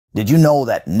Did you know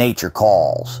that nature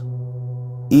calls,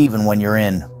 even when you're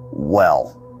in,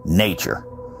 well, nature?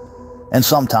 And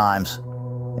sometimes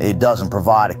it doesn't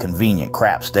provide a convenient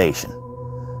crap station.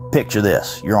 Picture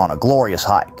this, you're on a glorious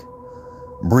hike,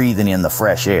 breathing in the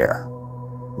fresh air,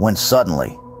 when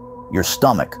suddenly your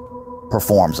stomach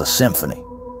performs a symphony.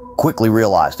 Quickly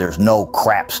realize there's no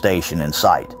crap station in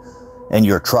sight, and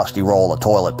your trusty roll of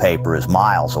toilet paper is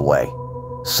miles away,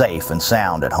 safe and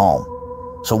sound at home.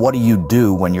 So what do you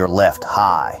do when you're left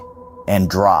high and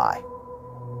dry?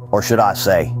 Or should I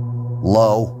say,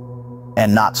 low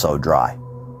and not so dry?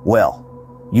 Well,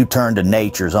 you turn to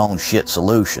nature's own shit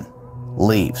solution,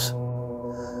 leaves.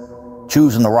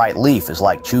 Choosing the right leaf is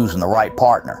like choosing the right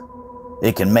partner.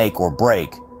 It can make or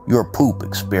break your poop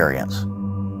experience.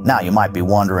 Now you might be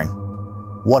wondering,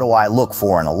 what do I look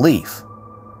for in a leaf?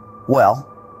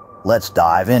 Well, let's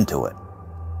dive into it.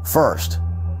 First,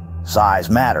 size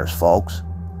matters, folks.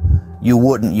 You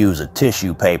wouldn't use a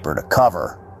tissue paper to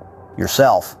cover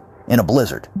yourself in a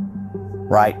blizzard,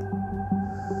 right?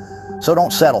 So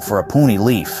don't settle for a puny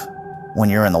leaf when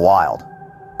you're in the wild.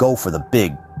 Go for the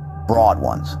big, broad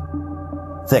ones.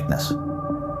 Thickness.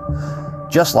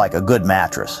 Just like a good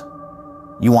mattress,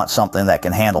 you want something that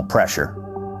can handle pressure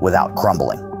without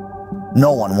crumbling.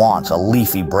 No one wants a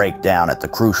leafy breakdown at the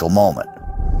crucial moment.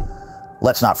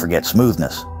 Let's not forget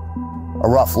smoothness. A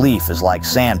rough leaf is like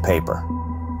sandpaper.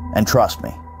 And trust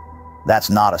me, that's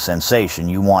not a sensation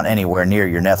you want anywhere near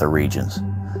your nether regions.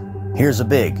 Here's a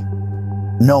big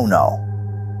no-no.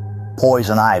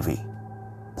 Poison ivy,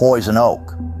 poison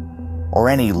oak, or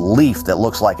any leaf that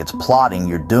looks like it's plotting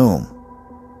your doom.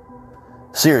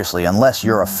 Seriously, unless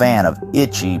you're a fan of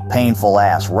itchy,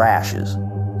 painful-ass rashes,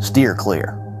 steer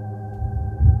clear.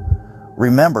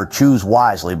 Remember, choose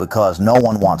wisely because no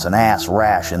one wants an ass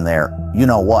rash in there. You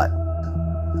know what?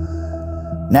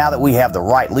 Now that we have the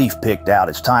right leaf picked out,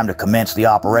 it's time to commence the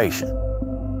operation.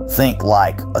 Think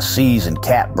like a seasoned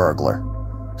cat burglar,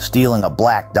 stealing a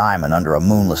black diamond under a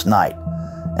moonless night,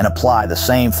 and apply the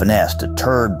same finesse to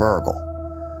turd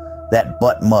burgle, that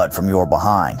butt mud from your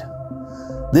behind.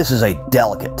 This is a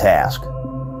delicate task.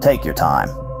 Take your time.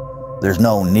 There's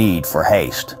no need for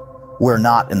haste. We're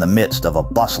not in the midst of a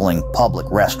bustling public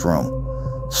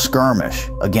restroom, skirmish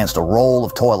against a roll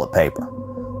of toilet paper.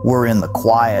 We're in the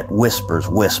quiet whispers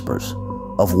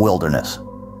of wilderness.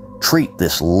 Treat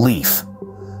this leaf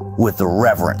with the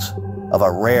reverence of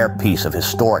a rare piece of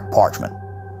historic parchment,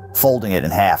 folding it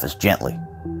in half as gently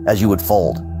as you would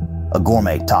fold a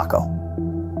gourmet taco.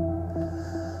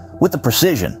 With the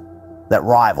precision that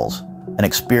rivals an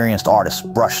experienced artist's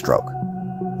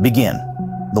brushstroke, begin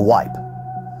the wipe.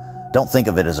 Don't think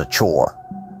of it as a chore,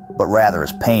 but rather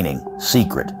as painting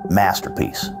secret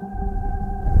masterpiece.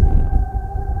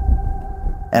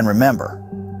 And remember,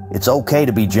 it's okay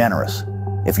to be generous.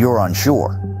 If you're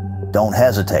unsure, don't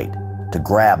hesitate to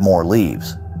grab more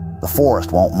leaves. The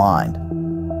forest won't mind.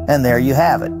 And there you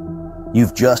have it.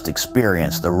 You've just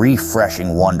experienced the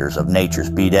refreshing wonders of nature's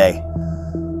B-Day,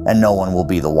 and no one will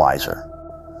be the wiser.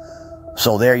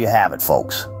 So there you have it,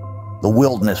 folks. The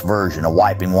wilderness version of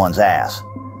wiping one's ass.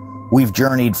 We've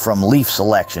journeyed from leaf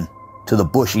selection to the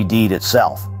bushy deed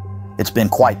itself. It's been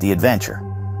quite the adventure.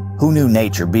 Who knew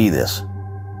nature be this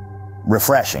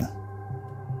refreshing?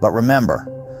 But remember,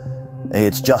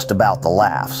 it's just about the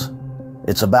laughs.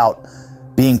 It's about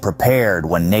being prepared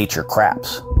when nature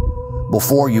craps.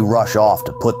 Before you rush off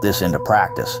to put this into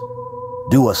practice,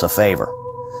 do us a favor.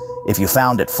 If you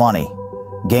found it funny,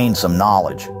 gained some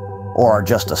knowledge, or are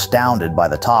just astounded by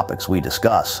the topics we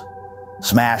discuss,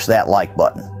 smash that like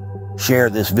button,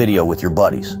 share this video with your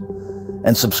buddies,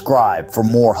 and subscribe for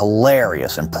more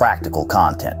hilarious and practical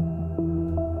content.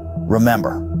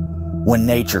 Remember, when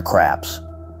nature craps,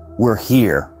 we're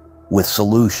here with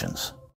solutions.